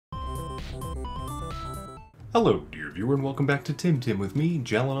Hello, dear viewer, and welcome back to Temtem with me,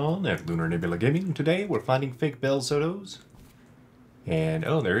 Jalanon at Lunar Nebula Gaming. Today, we're finding fake Bell Sotos. And,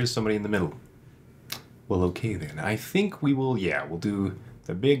 oh, there is somebody in the middle. Well, okay then. I think we will, we'll do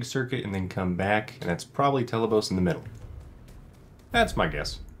the big circuit and then come back, and that's probably Telebos in the middle. That's my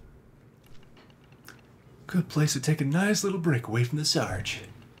guess. Good place to take a nice little break away from the Sarge.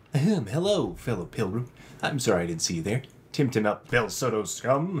 Hello, fellow pilgrim. I'm sorry I didn't see you there. Temtem up, Bell Soto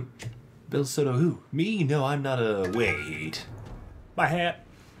scum. Bell Soto who? Me? No, I'm not a... Wait. My hat.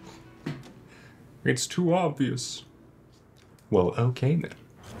 It's too obvious. Well, okay then.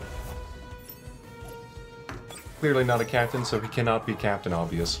 Clearly not a captain, so he cannot be Captain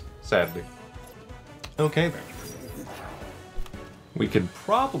Obvious, sadly. Okay then. We could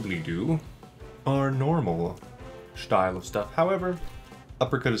probably do our normal style of stuff. However,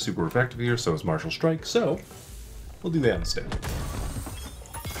 Uppercut is super effective here, so is Martial Strike, so we'll do that instead.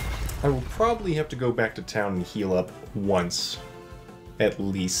 I will probably have to go back to town and heal up once, at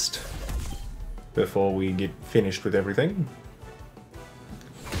least, before we get finished with everything.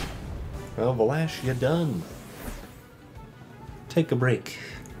 Well, Valash, you're done. Take a break.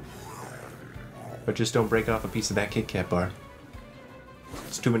 But just don't break off a piece of that Kit Kat bar.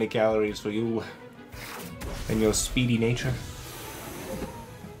 It's too many calories for you and your speedy nature.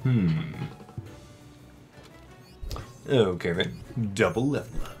 Okay then, double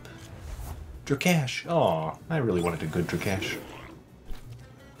level up. Drakash. Aw, I really wanted a good Drakash.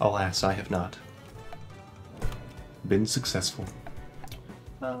 Alas, I have not been successful.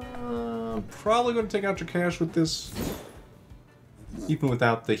 Probably going to take out Drakash with this, even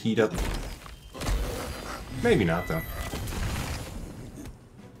without the heat up. Maybe not, though.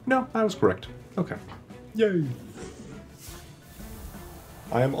 No, I was correct. Okay. Yay!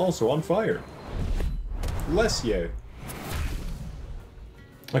 I am also on fire. Less yay.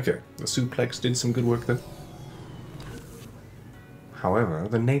 Okay, the suplex did some good work then. However,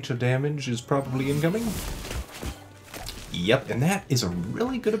 the nature damage is probably incoming. Yep, and that is a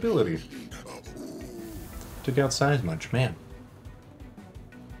really good ability. Took out Size Munch, man.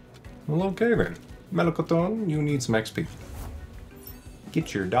 Well, okay then. Melocoton, you need some XP.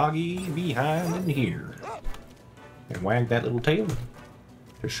 Get your doggy behind in here. And wag that little tail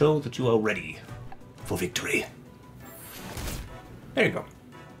to show that you are ready for victory. There you go.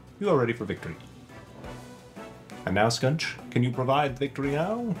 You are ready for victory. And now, Skunch, can you provide victory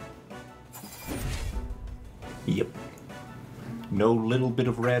now? Yep. No little bit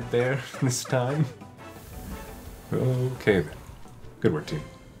of red there this time. Okay then. Good work, team.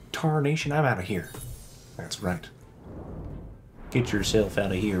 Tarnation, I'm out of here. That's right. Get yourself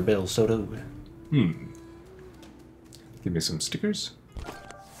out of here, Bell Soto. Give me some stickers.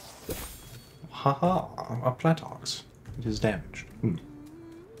 Haha, a Platox. It is damaged.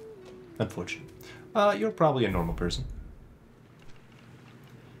 Unfortunate. You're probably a normal person.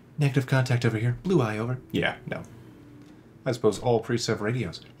 Negative contact over here. Blue eye over. Yeah, no. I suppose all priests have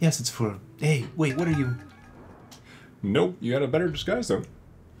radios. Yes, it's for... Hey, wait, what are you? Nope, you had a better disguise, though.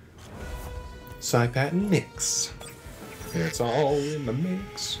 Psypat and Mix. It's all in the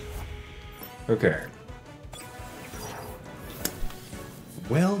mix. Okay.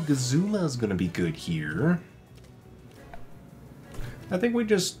 Well, Gazula's gonna be good here. I think we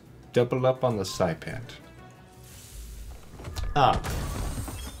just double up on the Psypat. Ah.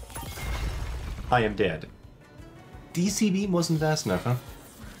 I am dead. DC beam wasn't fast enough, huh?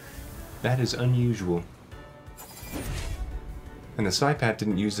 That is unusual. And the Psypat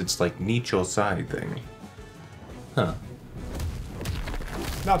didn't use its, like, Nicho Sai thing. Huh.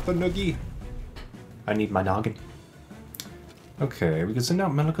 Not the noogie. I need my noggin. Okay, we can send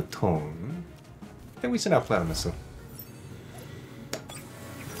out Melocoton. Then we send out Platimus, though.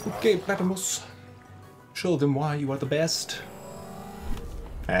 Okay, Platimus. Show them why you are the best.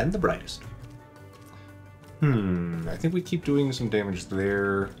 And the brightest. I think we keep doing some damage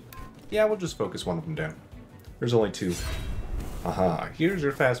there. Yeah, we'll just focus one of them down. There's only two. Aha, here's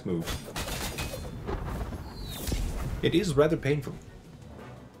your fast move. It is rather painful.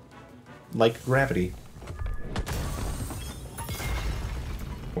 Like gravity.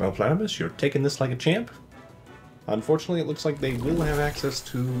 Well, Platimus, you're taking this like a champ. Unfortunately, it looks like they will have access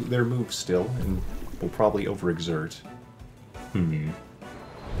to their moves still, and will probably overexert. Can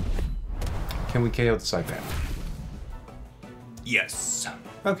we KO the Psypat? Yes!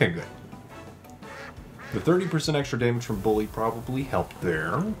 Okay, good. The 30% extra damage from Bully probably helped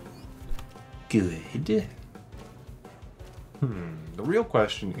there. Good. The real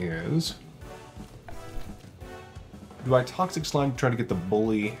question is... do I Toxic Slime to try to get the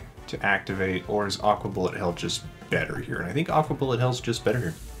Bully to activate, or is Aqua Bullet Hell just better here? And I think Aqua Bullet Hell's just better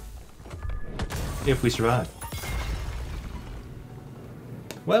here. If we survive.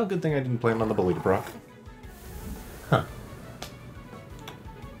 Well, good thing I didn't plan on the bully to proc. Huh.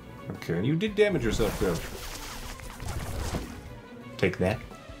 Okay, you did damage yourself, though. Take that.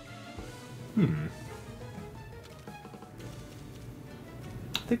 I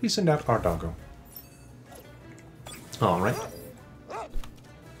think we send out our doggo. Alright.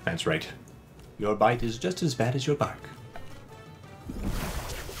 That's right. Your bite is just as bad as your bark.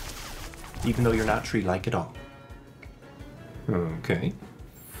 Even though you're not tree-like at all. Okay.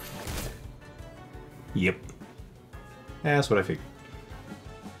 Yep. That's what I figured.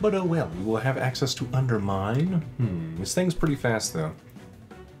 But oh well, we will have access to Undermine. This thing's pretty fast, though.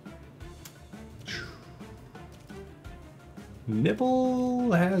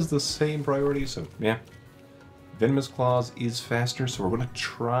 Nibble has the same priority, so yeah. Venomous Claws is faster, so we're going to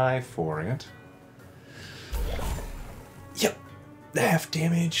try for it. Yep. Half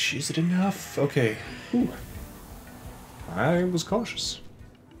damage. Is it enough? Okay. Ooh. I was cautious.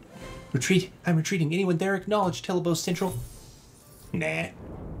 Retreat. I'm retreating. Anyone there acknowledge Telebos Central? Nah.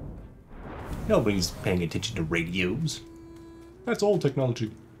 Nobody's paying attention to radios. That's old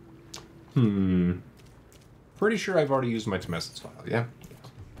technology. Pretty sure I've already used my Temessen's file, yeah?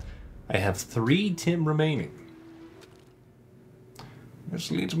 I have 3 Tim remaining. This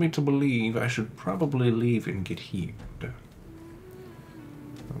leads me to believe I should probably leave and get healed.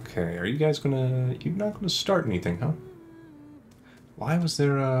 Okay, are you guys gonna... You're not gonna start anything, huh? Why was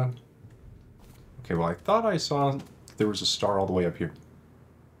there a... Okay, well I thought I saw there was a star all the way up here.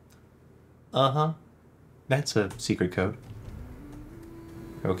 Uh-huh. That's a secret code.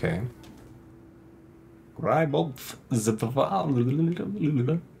 Okay.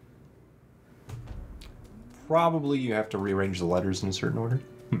 Probably you have to rearrange the letters in a certain order.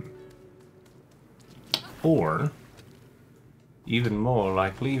 Or, even more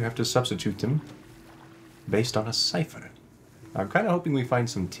likely, you have to substitute them based on a cipher. I'm kind of hoping we find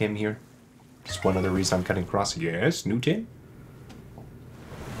some Tim here. Just one other reason I'm cutting across. Yes, new Tim?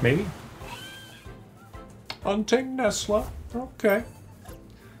 Maybe? Untamed Nesla. Okay.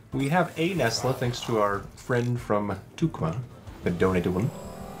 We have a Nesla thanks to our friend from Tukma that donated one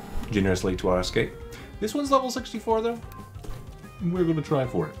generously to our escape. This one's level 64 though. We're going to try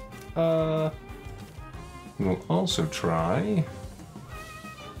for it. We'll also try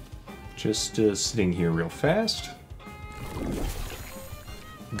just sitting here real fast.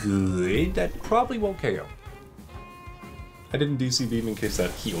 Good. That probably won't KO. I didn't DC beam in case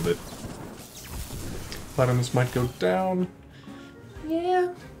that healed it. Platinums might go down.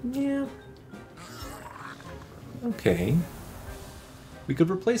 Yeah. Okay. We could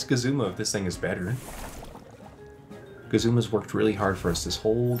replace Gazuma if this thing is better. Gazuma's worked really hard for us this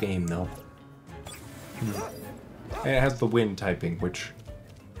whole game, though. And it has the wind typing, which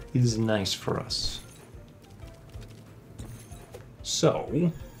is nice for us.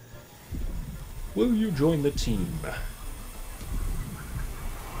 So, will you join the team?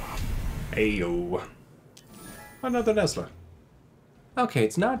 Ayo. Another Nesla. Okay,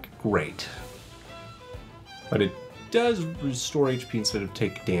 it's not great. But it does restore HP instead of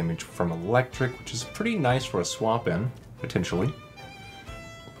take damage from electric, which is pretty nice for a swap in, potentially.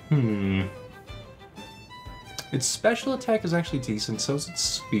 Its special attack is actually decent, so is its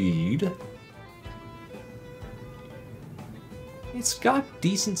speed. It's got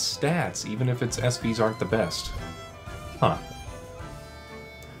decent stats, even if its SVs aren't the best. Huh.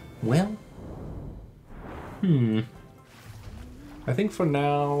 Well. I think for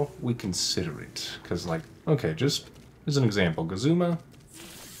now, we consider it. Because, like, okay, just as an example, Gazuma,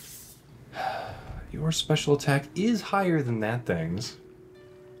 your special attack is higher than that thing's.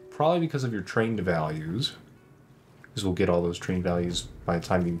 Probably because of your trained values. Because we'll get all those trained values by the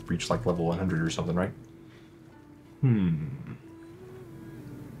time you reach, like, level 100 or something, right?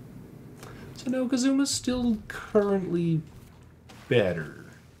 So no, Gazuma's still currently better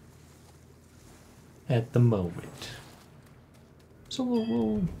at the moment. So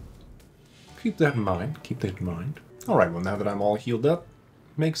we'll keep that in mind. Alright, well now that I'm all healed up,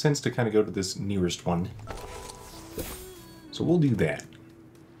 makes sense to kind of go to this nearest one. So we'll do that.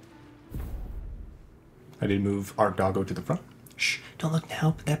 I did move our doggo to the front. Shh, don't look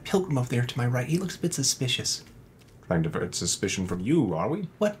now, but that pilgrim over there to my right, he looks a bit suspicious. Trying to divert suspicion from you, are we?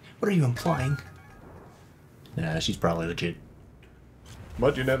 What are you implying? Nah, she's probably legit.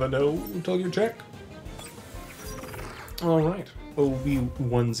 But you never know until you check. Alright.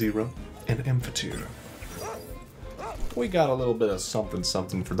 OV10 and Emphatir. We got a little bit of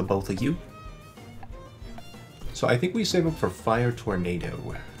something for the both of you. So I think we save up for Fire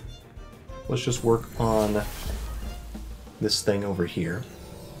Tornado. Let's just work on this thing over here.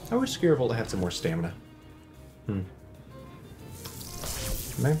 I wish Scaravolt had some more stamina.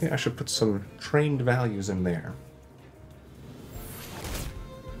 Maybe I should put some trained values in there.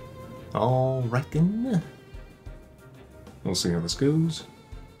 Alright then. We'll see how this goes.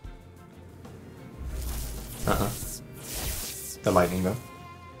 The lightning though.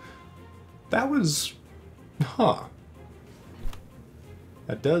 That was... Huh.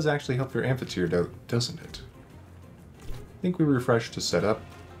 That does actually help your amphitheater, doesn't it? I think we refreshed to set up.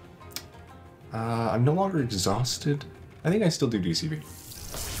 I'm no longer exhausted. I think I still do DCV.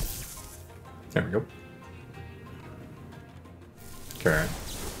 There we go. Okay.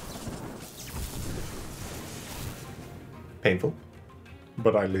 Painful.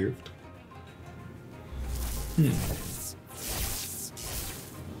 But I lived.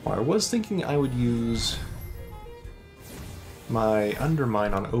 Well, I was thinking I would use my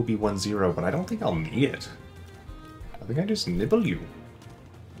Undermine on OB10, but I don't think I'll need it. I think I just nibble you.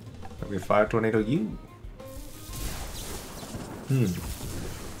 Maybe 5 Tornado you.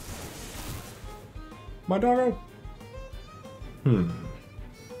 My doggo.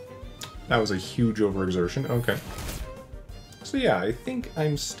 That was a huge overexertion. Okay. So yeah, I think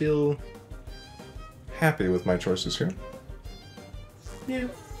I'm still happy with my choices here. Yeah.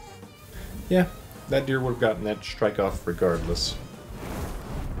 Yeah, that deer would have gotten that strike off regardless.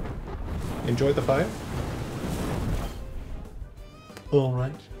 Enjoy the fight?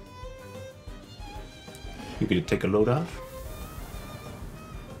 Alright. You get to take a load off.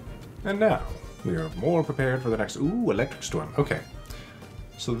 And now, we are more prepared for the next... Ooh, Electric Storm. Okay.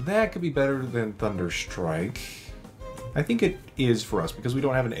 So that could be better than Thunder Strike. I think it is for us, because we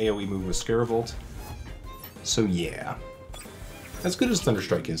don't have an AoE move with Scaravolt. So yeah. As good as Thunder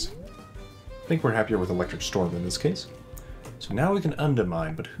Strike is. I think we're happier with Electric Storm in this case. So now we can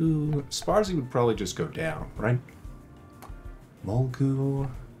Undermine, but who... Sparzy would probably just go down, right? Mulgu...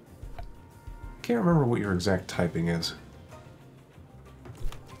 Can't remember what your exact typing is.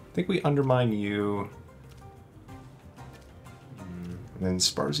 I think we Undermine you. And then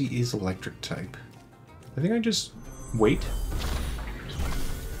Sparzy is Electric type. I think I just wait.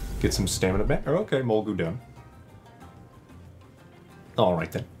 Get some stamina back. Oh, okay, Mulgu done.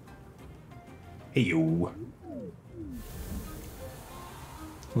 Alright then. Hey yo.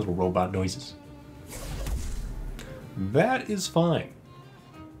 Little robot noises. That is fine.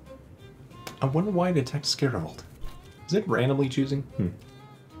 I wonder why it attacked Scaravolt. Is it randomly choosing?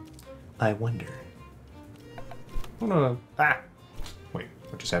 I wonder. Oh no. Ah! Wait,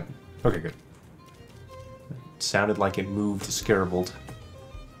 what just happened? Okay, good. It sounded like it moved to Scaravolt.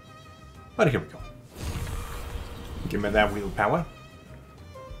 But here we go. Give me that willpower.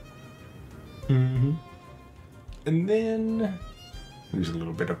 And then use a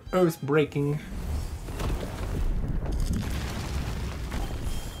little bit of earth breaking.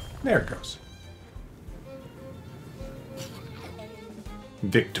 There it goes.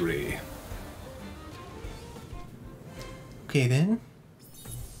 Victory. Okay then.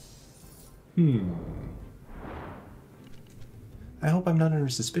 I hope I'm not under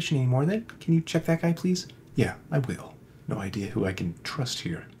suspicion anymore then. Can you check that guy, please? Yeah, I will. No idea who I can trust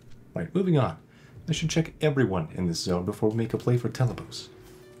here. Right, moving on. I should check everyone in this zone before we make a play for Telebos.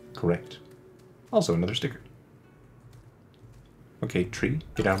 Correct. Also another sticker. Okay, tree,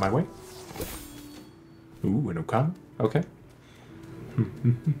 get out of my way. Ooh, an Okama. Okay.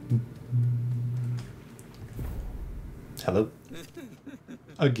 Hello.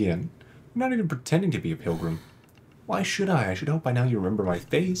 Again. I'm not even pretending to be a pilgrim. Why should I? I should hope by now you remember my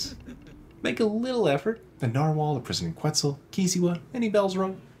face. Make a little effort. The Narwhal, the prison in Quetzal, Kisiwa, any bells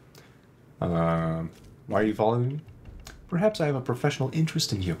rung? Why are you following me? Perhaps I have a professional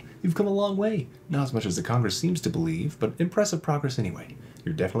interest in you. You've come a long way. Not as much as the Congress seems to believe, but impressive progress anyway.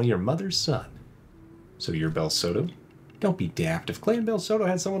 You're definitely your mother's son. So you're Bel Soto? Don't be daft. If Clan Bel Soto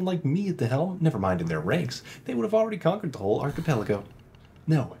had someone like me at the helm, never mind in their ranks, they would have already conquered the whole archipelago.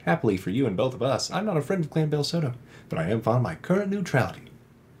 No, happily for you and both of us, I'm not a friend of Clan Bel Soto, but I am fond of my current neutrality.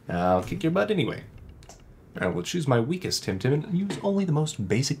 I'll kick your butt anyway. I will choose my weakest Temtem and use only the most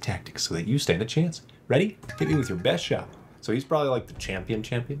basic tactics so that you stand a chance. Ready? Hit me with your best shot. So he's probably like the champion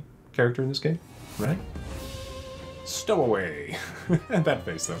character in this game, right? Stowaway. That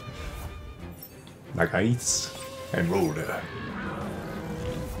face though. Like ice and roller.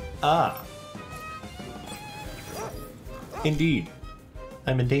 Ah. Indeed.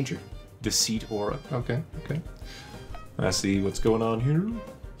 I'm in danger. Deceit aura. Okay, okay. I see what's going on here.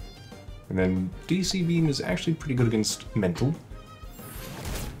 And then DC Beam is actually pretty good against mental.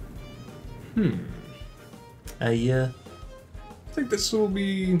 I think this will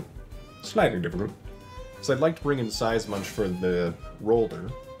be slightly difficult. So I'd like to bring in Size Munch for the roller.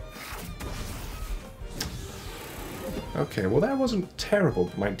 Okay, well that wasn't terrible,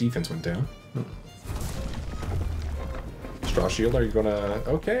 but my defense went down. Straw shield, are you gonna...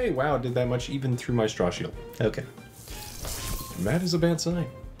 Okay, wow, it did that much even through my straw shield. Okay. That is a bad sign.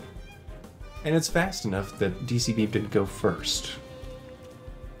 And it's fast enough that DC Beam didn't go first.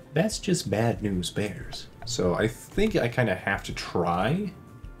 That's just bad news bears. So I think I kind of have to try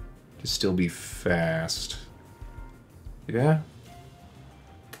to still be fast. Yeah?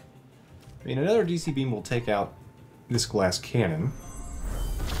 I mean, another DC Beam will take out this glass cannon.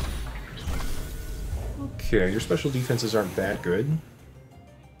 Okay, your special defenses aren't that good.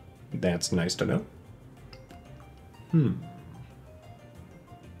 That's nice to know.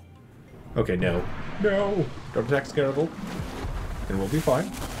 Okay, no. No! Don't attack Scarable. And we'll be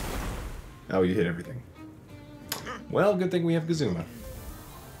fine. Oh, you hit everything. Well, good thing we have Gazuma.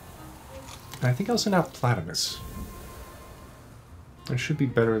 I think I'll send out Platypus. It should be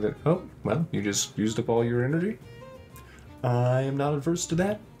better than... Oh, well, you just used up all your energy? I am not adverse to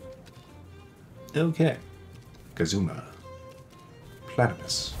that. Okay. Gazuma.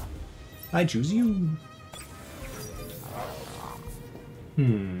 Platypus. I choose you.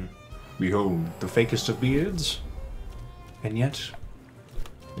 Behold, the fakest of beards. And yet,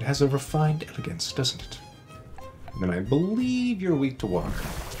 it has a refined elegance, doesn't it? And then I believe you're weak to water.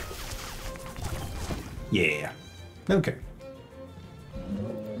 Yeah. Okay.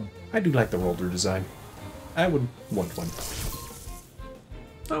 I do like the roller design. I would want one.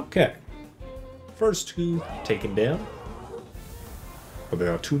 Okay. First two taken down. But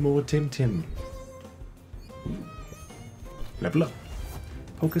there are two more Temtem. Level up.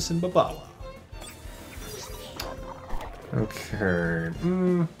 Pocus and Babawa. Okay.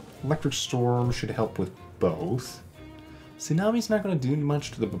 Electric Storm should help with both. Tsunami's not going to do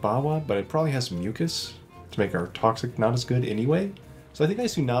much to the Babawa, but it probably has some mucus to make our Toxic not as good anyway. So I think I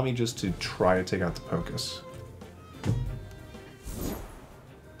Tsunami just to try to take out the Pocus.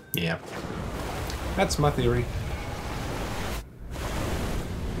 Yeah. That's my theory.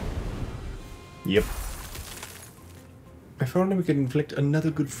 Yep. If only we could inflict another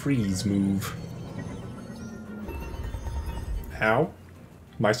good freeze move. Ow.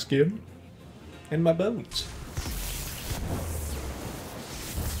 My skin. And my bones.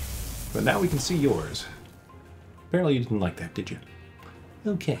 But now we can see yours. Apparently you didn't like that, did you?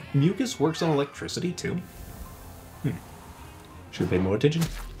 Okay. Mucus works on electricity, too. Should we pay more attention?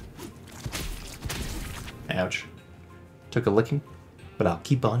 Ouch. Took a licking, but I'll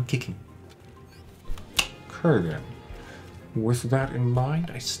keep on kicking. Okay, then. With that in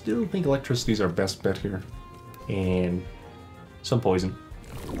mind, I still think electricity's our best bet here. And some poison.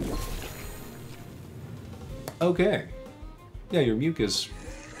 Okay. Yeah, your mucus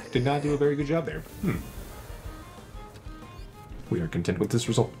did not do a very good job there. We are content with this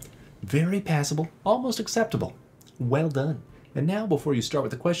result. Very passable, almost acceptable. Well done. And now, before you start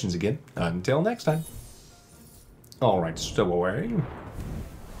with the questions again, until next time. Alright, Stowaway.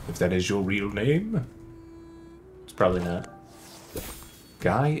 If that is your real name. It's probably not.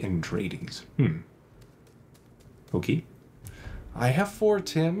 Guy Andrades. Okay. I have 4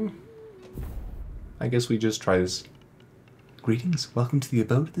 Tim. I guess we just try this. Greetings. Welcome to the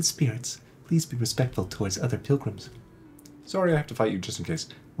abode of the spirits. Please be respectful towards other pilgrims. Sorry, I have to fight you just in case.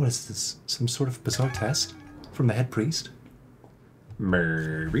 What is this? Some sort of bizarre test? From the head priest?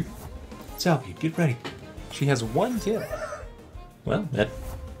 Maybe. Salpy, get ready. She has 1 Tim. Well, that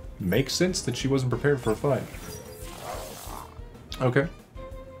makes sense that she wasn't prepared for a fight. Okay.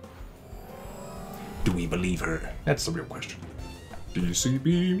 Do we believe her? That's the real question. DC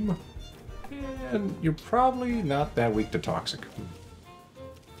Beam. And you're probably not that weak to Toxic.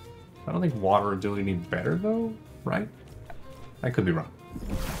 I don't think Water would do any better, though, right? I could be wrong.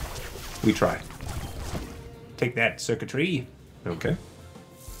 We try. Take that, circuitry. Okay.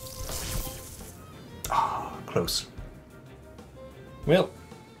 Ah, close. Well.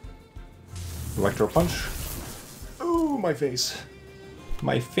 Electro Punch. Ooh, my face.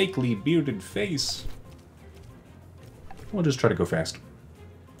 My fakely bearded face. We'll just try to go fast.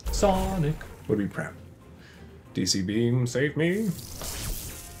 Sonic would be proud. DC Beam, save me.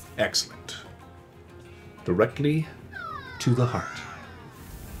 Excellent. Directly to the heart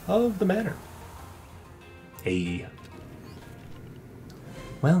of the matter. Hey.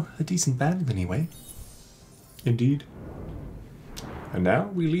 Well, a decent battle anyway. Indeed. And now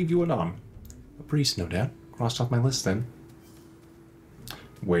we leave you anon. A priest, no doubt. Crossed off my list then.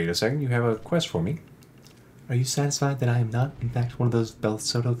 Wait a second, you have a quest for me. Are you satisfied that I am not, in fact, one of those Bel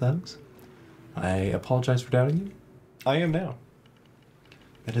Soto thugs? I apologize for doubting you. I am now.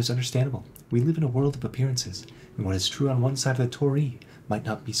 That is understandable. We live in a world of appearances, and what is true on one side of the Torii might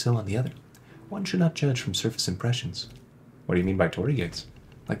not be so on the other. One should not judge from surface impressions. What do you mean by torii gates?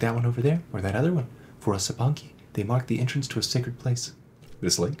 Like that one over there, or that other one. For us Sabanki, they mark the entrance to a sacred place.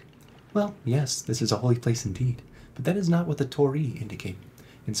 This lake? Well, yes, this is a holy place indeed, but that is not what the torii indicate.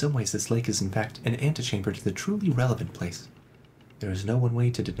 In some ways, this lake is in fact an antechamber to the truly relevant place. There is no one way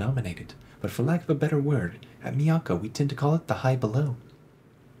to denominate it, but for lack of a better word, at Miyako we tend to call it the high below.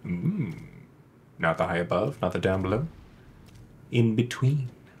 Not the high above, not the down below? In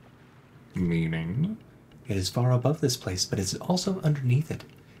between. Meaning? It is far above this place, but it is also underneath it.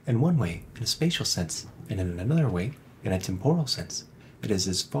 In one way, in a spatial sense, and in another way, in a temporal sense. It is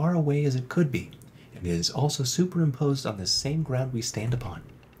as far away as it could be, and it is also superimposed on this same ground we stand upon.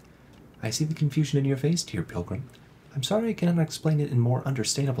 I see the confusion in your face, dear pilgrim. I'm sorry I cannot explain it in more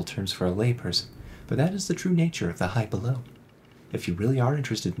understandable terms for a layperson, but that is the true nature of the high below. If you really are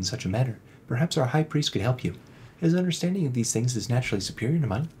interested in such a matter, perhaps our high priest could help you. His understanding of these things is naturally superior to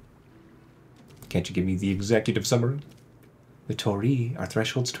mine. Can't you give me the executive summary? The torii are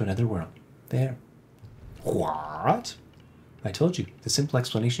thresholds to another world. There. What? I told you, the simple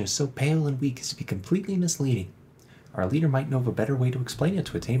explanation is so pale and weak as to be completely misleading. Our leader might know of a better way to explain it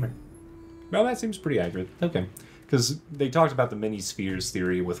to a tamer. Well, that seems pretty accurate. Okay. Because they talked about the mini-spheres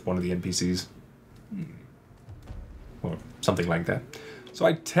theory with one of the NPCs. Or something like that. So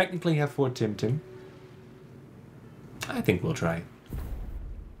I technically have 4 Temtem. I think we'll try it.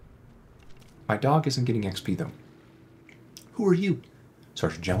 My dog isn't getting XP, though. Who are you?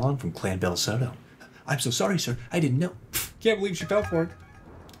 Sergeant Jalon from Clan Bel Soto. I'm so sorry, sir. I didn't know. Can't believe she fell for it.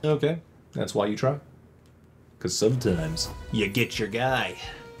 Okay, that's why you try. Because sometimes you get your guy.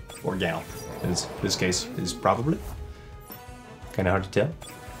 Or gal. In this case, is probably. Kind of hard to tell.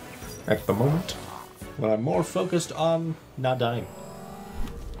 At the moment, when I'm more focused on not dying.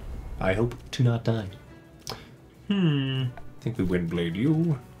 I hope to not die. Think we Windblade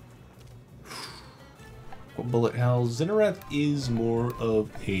you. Bullet Hell Zinnereth is more of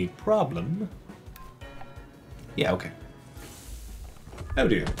a problem. Yeah, okay. Oh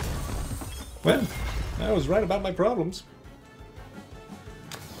dear. Well, I was right about my problems.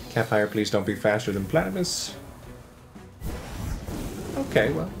 Catfire, please don't be faster than Platypus.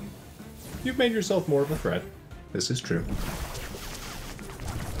 Okay, well, you've made yourself more of a threat. This is true.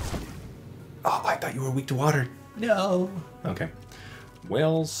 Oh, I thought you were weak to water. No. Okay.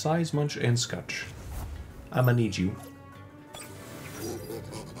 Well, Size Munch and Scutch. I'ma need you.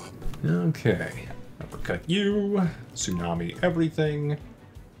 Okay. Uppercut you. Tsunami everything.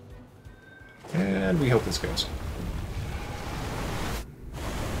 And we hope this goes.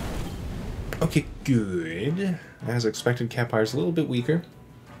 Okay, good. As expected, Catfire's a little bit weaker.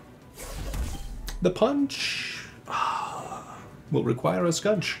 The punch will require a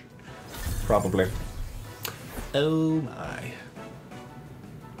Scunch. Probably. Oh my.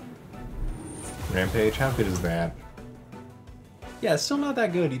 Rampage, how good is that? Yeah, it's still not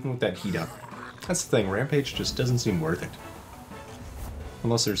that good even with that heat up. That's the thing, Rampage just doesn't seem worth it.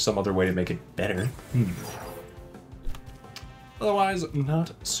 Unless there's some other way to make it better. Otherwise,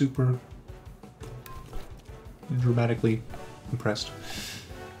 not super dramatically impressed.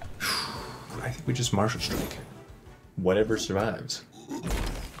 I think we just Martial Strike. Whatever survives.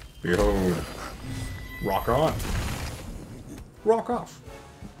 Behold. Rock on. Rock off.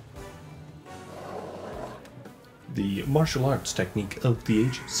 The martial arts technique of the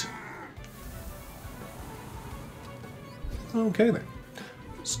ages. Okay then.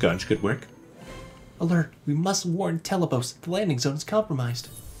 Scunch could work. Alert! We must warn Telebos. The landing zone is compromised.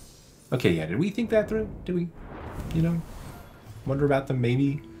 Okay, yeah, did we think that through? Did we, you know, wonder about them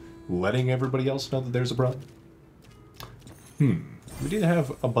maybe letting everybody else know that there's a problem? We did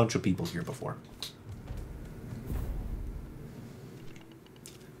have a bunch of people here before.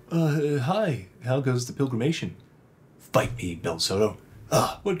 Hi. How goes the pilgrimation? Fight me, Bel Soto.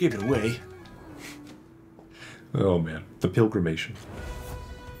 What gave it away? Oh man, the pilgrimation.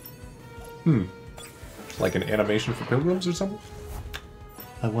 Like an animation for pilgrims or something?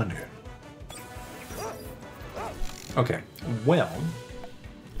 I wonder. Okay, well,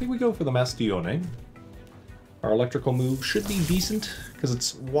 I think we go for the Mastione. Our electrical move should be decent, because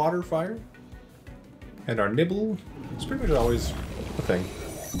it's water fire. And our nibble is pretty much always a thing.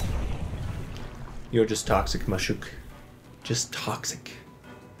 You're just toxic, Mashuk. Just toxic.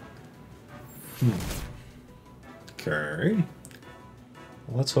 Okay.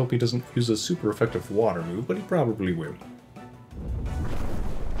 Well, let's hope he doesn't use a super effective water move, but he probably will.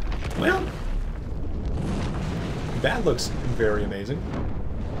 Well, that looks very amazing.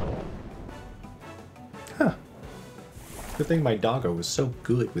 Huh. Good thing my doggo is so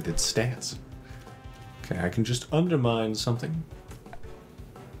good with its stats. Okay, I can just undermine something.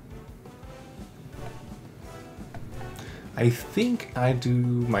 I think I do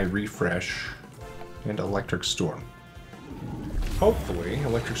my refresh and Electric Storm. Hopefully,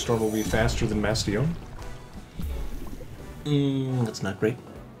 Electric Storm will be faster than Mastio. That's not great.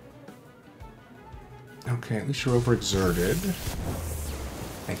 Okay, at least you're overexerted.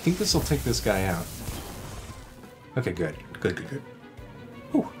 I think this will take this guy out. Okay, good. Good, good, good.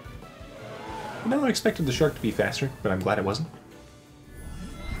 Whew. No, I expected the shark to be faster, but I'm glad it wasn't.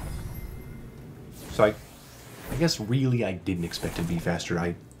 So I guess really I didn't expect it to be faster.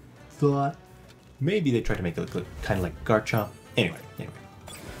 I thought maybe they tried to make it look kind of like Garchomp. Anyway.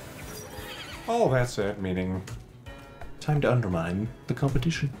 All that said, meaning time to undermine the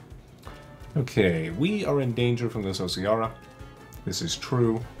competition. Okay, we are in danger from this Ociara. This is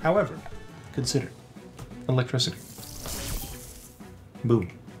true. However, consider electricity. Boom.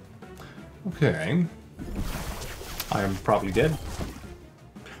 Okay. I am probably dead.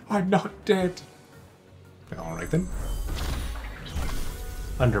 I'm not dead. Alright then.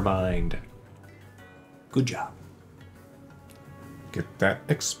 Undermined. Good job. Get that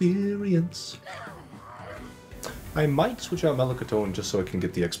experience. I might switch out Melicotone just so I can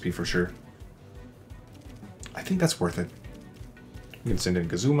get the XP for sure. I think that's worth it. You can send in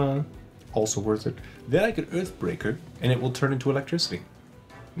Kazuma, also worth it. Then I could Earthbreaker, and it will turn into electricity.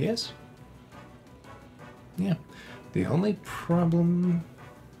 Yes? Yeah. The only problem,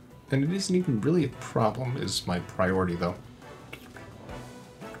 and it isn't even really a problem, is my priority though.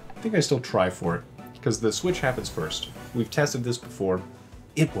 I think I still try for it, because the switch happens first. We've tested this before.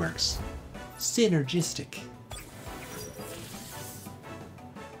 It works. Synergistic.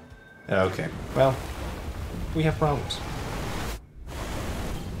 Okay, well, we have problems.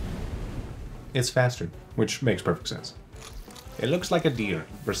 It's faster, which makes perfect sense. It looks like a deer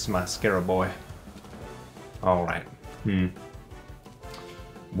versus my Scarab Boy. Alright.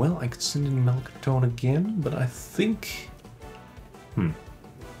 Well, I could send in Melicotone again, but I think... I think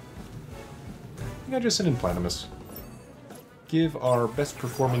I just send in Platimus. Give our best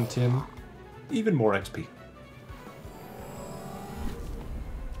performing Tim even more XP.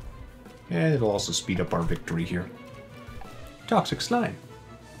 And it'll also speed up our victory here. Toxic Slime.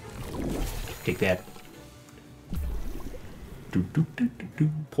 Take that.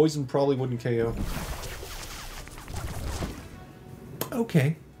 Poison probably wouldn't KO.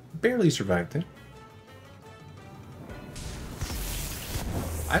 Okay. Barely survived it.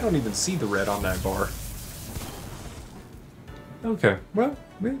 I don't even see the red on that bar. Okay. Well,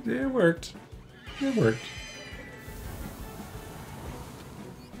 it worked. It worked.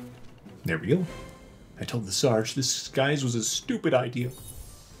 There we go. I told the Sarge this disguise was a stupid idea.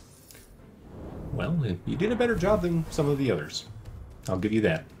 Well, you did a better job than some of the others. I'll give you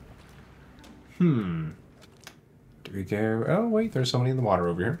that. Do we go... Oh, wait, there's somebody in the water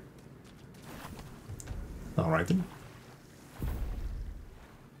over here. Alright then.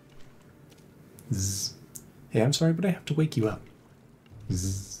 Zzz. Hey, I'm sorry, but I have to wake you up.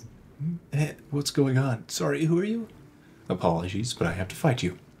 Zzz. Hey, what's going on? Sorry, who are you? Apologies, but I have to fight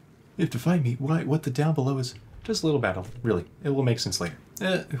you. You have to fight me? Why? What the down below is... Just a little battle, really. It will make sense later.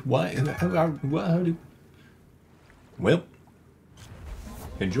 Why? How do... Well,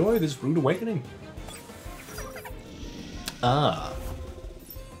 enjoy this rude awakening. Ah.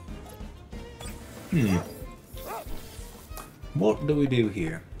 What do we do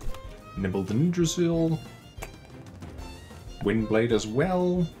here? Nibble the Nudrasil. Windblade as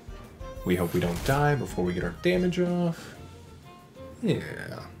well. We hope we don't die before we get our damage off.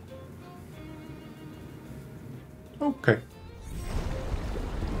 Yeah. Okay.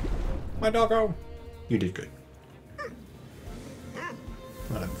 My doggo! You did good.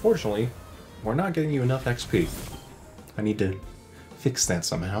 But unfortunately, we're not getting you enough XP. I need to fix that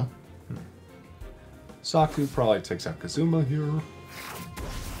somehow. Saku probably takes out Kazuma here.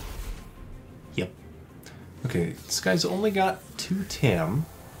 Yep. Okay, this guy's only got 2 Tam.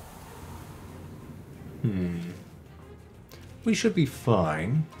 We should be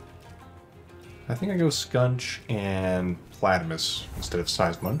fine. I think I go Skunch and Platimus instead of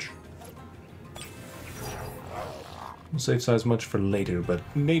Size Munch. We'll save Size Munch for later, but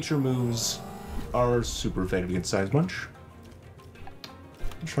nature moves are super effective against Size Munch.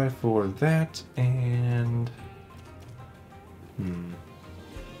 I'll try for that, and...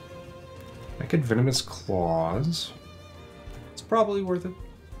 I could Venomous Claws. It's probably worth it.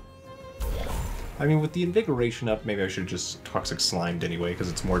 I mean, with the Invigoration up, maybe I should just Toxic Slimed anyway, because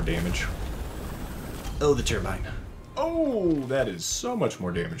it's more damage. Oh, the Turbine. Oh, that is so much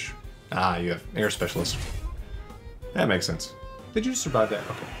more damage. Ah, you have Air Specialist. That makes sense. Did you survive that?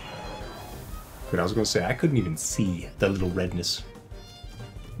 Okay. Good, I was going to say, I couldn't even see the little redness.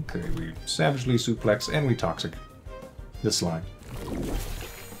 Okay, we Savagely Suplex, and we Toxic. The slime.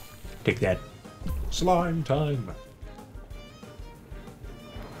 Take that. Slime time.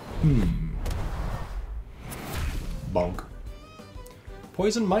 Bonk.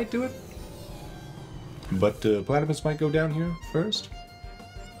 Poison might do it, but Platypus might go down here first.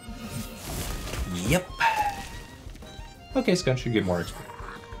 Yep. Okay, Scott should get more XP.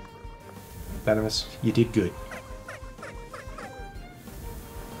 Platypus, you did good.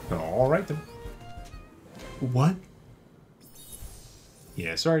 Alright then. What?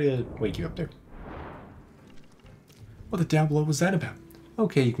 Yeah, sorry to wake you up there. What the diablo was that about?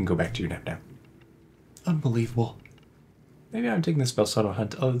 Okay, you can go back to your nap now. Unbelievable. Maybe I'm taking the spell auto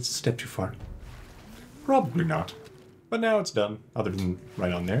hunt. Oh, it's a step too far. Probably not. But now it's done, other than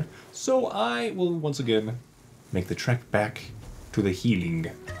right on there. So I will once again make the trek back to the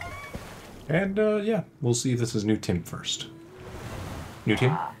healing. And yeah, we'll see if this is new Tim first. New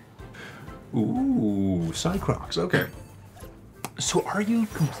Tim? Ooh, Cycrox, okay. So are you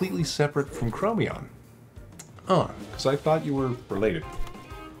completely separate from Chromion? Oh, because I thought you were related.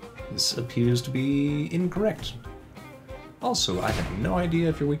 This appears to be incorrect. Also, I have no idea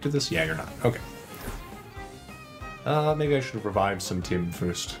if you're weak to this. Yeah, you're not. Okay. Maybe I should have revived some Tim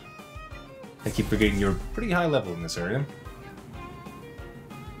first. I keep forgetting you're pretty high level in this area.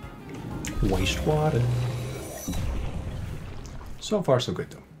 Wastewater. So far, so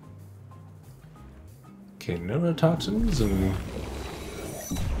good, though. Okay, neurotoxins and...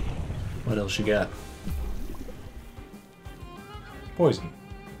 what else you got? Poison.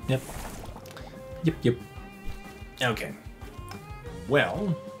 Yep. Yep. Okay.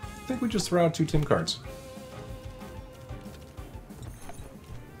 Well, I think we just throw out 2 Tim cards.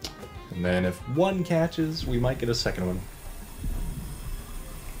 And then if one catches, we might get a second one.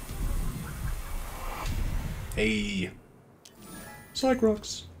 Hey.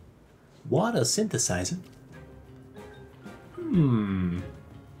 Cycrox. What a synthesizer.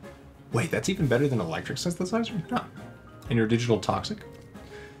 Wait, that's even better than electric synthesizer? Huh. And your digital toxic?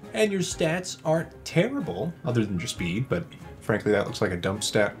 And your stats aren't terrible, other than your speed, but frankly that looks like a dump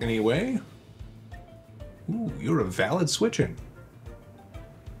stat anyway. Ooh, you're a valid switch-in.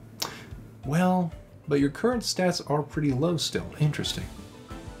 Well, but your current stats are pretty low still. Interesting.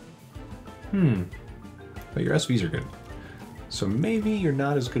 But your SVs are good. So maybe you're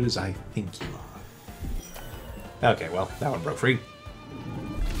not as good as I think you are. Okay, well, that one broke free.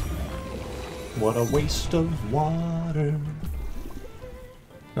 What a waste of water.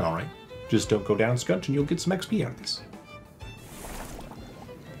 Alright, just don't go down, Scunch, and you'll get some XP out of this.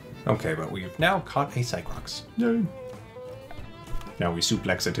 Okay, but we've now caught a Cycrox. Yay. Now we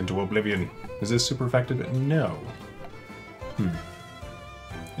suplex it into oblivion. Is this super effective? No.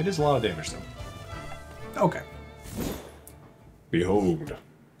 It is a lot of damage, though. Okay. Behold.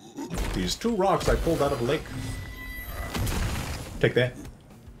 These 2 rocks I pulled out of the lake. Take that.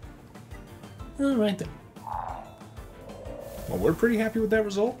 Alright then. Well, we're pretty happy with that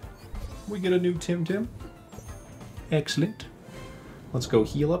result. We get a new Tim. Excellent. Let's go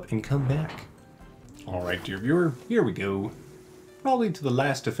heal up and come back. Alright, dear viewer, here we go. Probably to the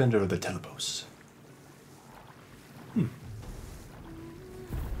last defender of the Telebos.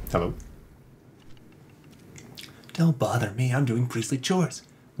 Hello? Don't bother me, I'm doing priestly chores.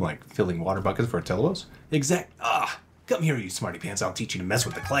 Like filling water buckets for a Telebos? Come here, you smarty pants, I'll teach you to mess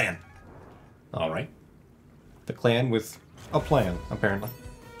with the clan. Alright. The clan with a plan, apparently.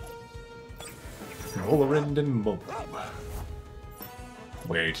 Volarind and Momo.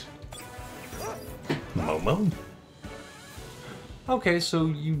 Wait. Momo? Okay, so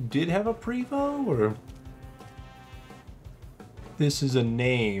you did have a Prevo, or... this is a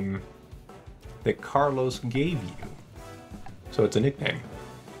name that Carlos gave you. So it's a nickname.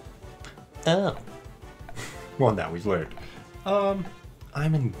 Oh. Well, now we've learned. I'm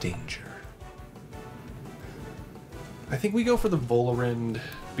in danger. I think we go for the Volarind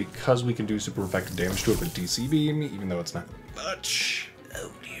because we can do super effective damage to it with DC Beam, even though it's not much.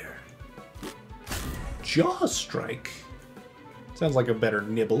 Oh dear. Jaw Strike? Sounds like a better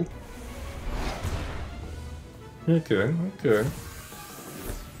nibble. Okay.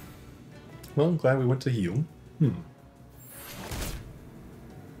 Well, I'm glad we went to heal.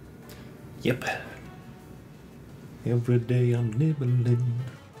 Yep. Every day I'm nibbling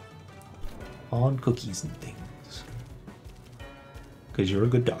on cookies and things. Because you're a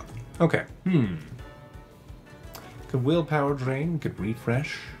good dog. Okay. Could willpower drain, could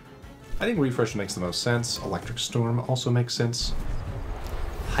refresh. I think refresh makes the most sense. Electric Storm also makes sense.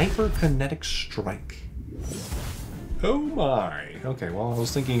 Hyperkinetic Strike. Oh my. Okay, well, I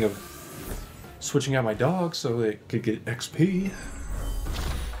was thinking of switching out my dog so it could get XP.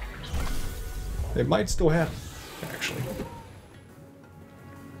 It might still happen. actually.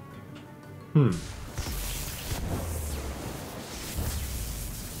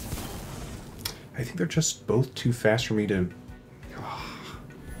 I think they're just both too fast for me to... I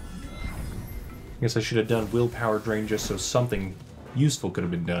guess I should have done willpower drain just so something useful could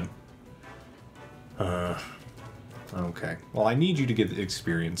have been done. Okay. Well, I need you to get the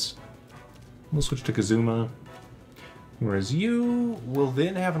experience. We'll switch to Kazuma. Whereas you will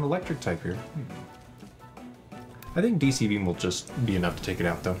then have an electric type here. I think DC Beam will just be enough to take it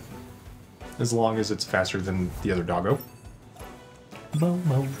out, though. As long as it's faster than the other doggo.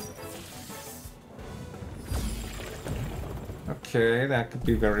 Momo. Okay, that could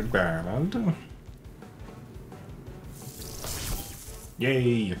be very bad.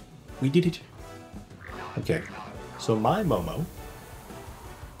 Yay! We did it! Okay, so my Momo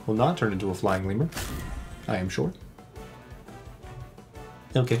will not turn into a flying lemur, I am sure.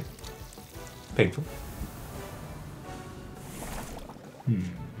 Okay. Painful.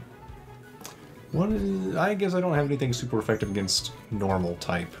 I guess I don't have anything super effective against normal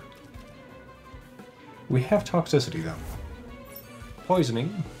type. We have toxicity, though.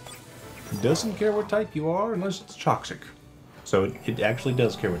 Poisoning doesn't care what type you are unless it's toxic. So it actually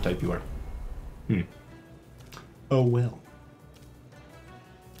does care what type you are. Oh well.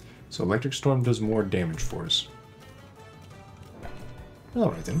 So Electric Storm does more damage for us.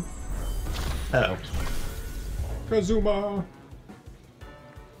 Alright then. Uh-oh. Kazuma!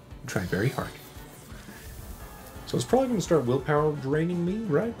 Tried very hard. So it's probably going to start willpower draining me,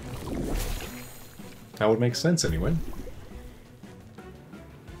 right? That would make sense anyway.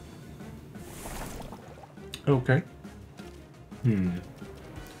 Okay. I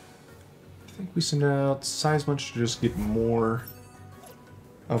think we send out Size Munch to just get more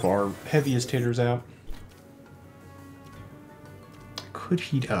of our heaviest hitters out. Could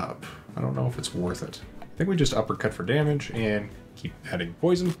heat up. I don't know if it's worth it. I think we just uppercut for damage and keep adding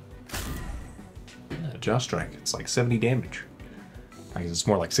poison. Yeah, Jaw Strike. It's like 70 damage. I guess it's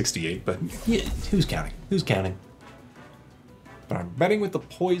more like 68, but yeah, who's counting? Who's counting? But I'm betting with the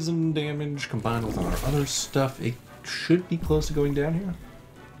poison damage combined with our other stuff, it should be close to going down here.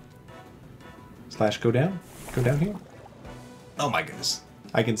 Slash go down? Go down here? Oh my goodness.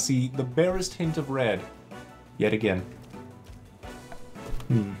 I can see the barest hint of red. Yet again.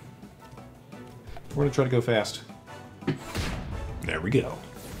 We're gonna try to go fast. There we go.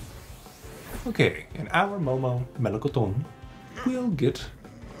 Okay, and our Momo Melocoton will get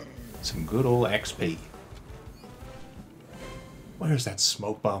some good old XP. Where's that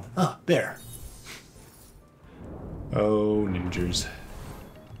smoke bomb? Ah, there. Oh, ninjas.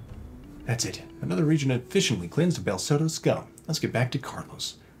 That's it. Another region efficiently cleansed of Belsoto's scum. Let's get back to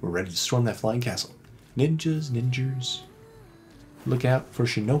Carlos. We're ready to storm that flying castle. Ninjas. Look out for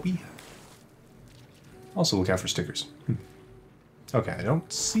Shinobi. Also look out for stickers. Okay, I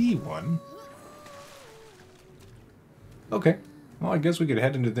don't see one. Okay. Well, I guess we could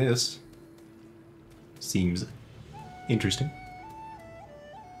head into this. Seems interesting.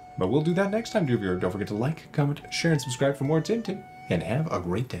 But we'll do that next time, dear viewer. Don't forget to like, comment, share, and subscribe for more Temtem. And have a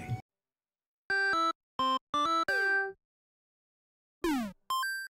great day.